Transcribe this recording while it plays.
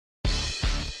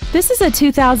This is a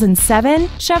 2007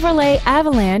 Chevrolet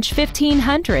Avalanche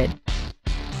 1500.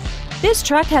 This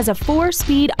truck has a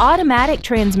 4-speed automatic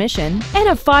transmission and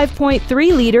a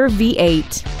 5.3-liter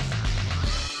V8.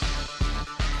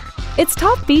 Its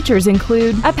top features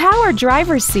include a power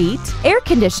driver's seat, air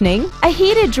conditioning, a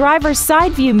heated driver's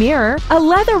side view mirror, a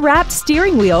leather-wrapped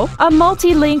steering wheel, a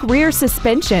multi-link rear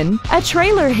suspension, a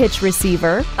trailer hitch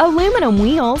receiver, aluminum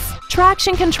wheels,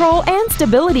 traction control and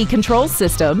stability control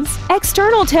systems,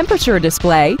 external temperature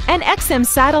display, and XM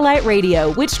satellite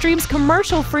radio, which streams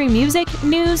commercial-free music,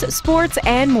 news, sports,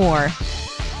 and more.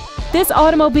 This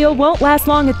automobile won't last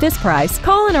long at this price.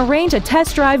 Call and arrange a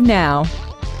test drive now.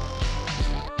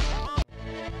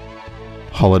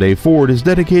 Holiday Ford is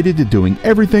dedicated to doing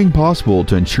everything possible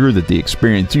to ensure that the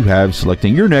experience you have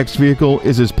selecting your next vehicle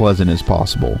is as pleasant as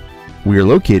possible. We are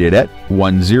located at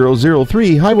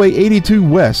 1003 Highway 82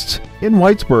 West in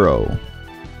Whitesboro.